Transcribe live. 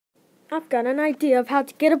I've got an idea of how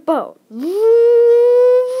to get a boat. If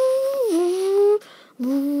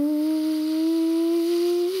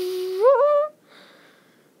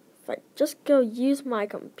I just go use my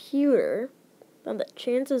computer, then the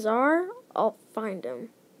chances are I'll find him.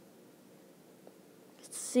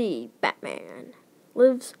 Let's see, Batman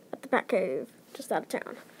lives at the Batcave, just out of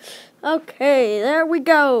town. Okay, there we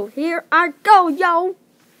go. Here I go, yo.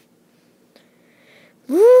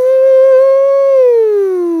 Woo!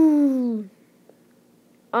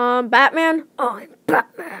 Batman? I'm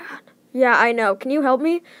Batman. Yeah, I know. Can you help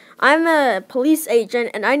me? I'm a police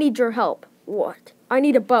agent and I need your help. What? I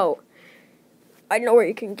need a boat. I know where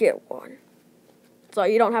you can get one. So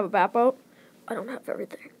you don't have a bat boat? I don't have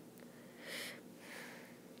everything.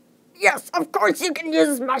 Yes, of course you can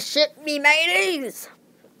use my shit, me mateys.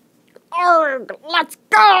 Arrgh, let's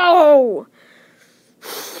go!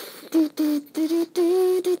 Do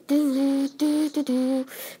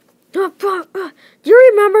you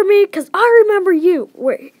remember me? 'Cause I remember you.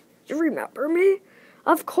 Wait, you remember me?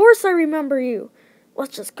 Of course I remember you.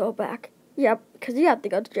 Let's just go back. Yep, 'cause you have to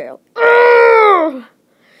go to jail.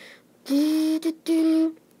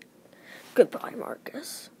 Goodbye,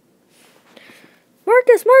 Marcus.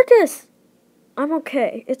 Marcus! I'm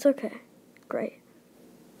okay. It's okay. Great.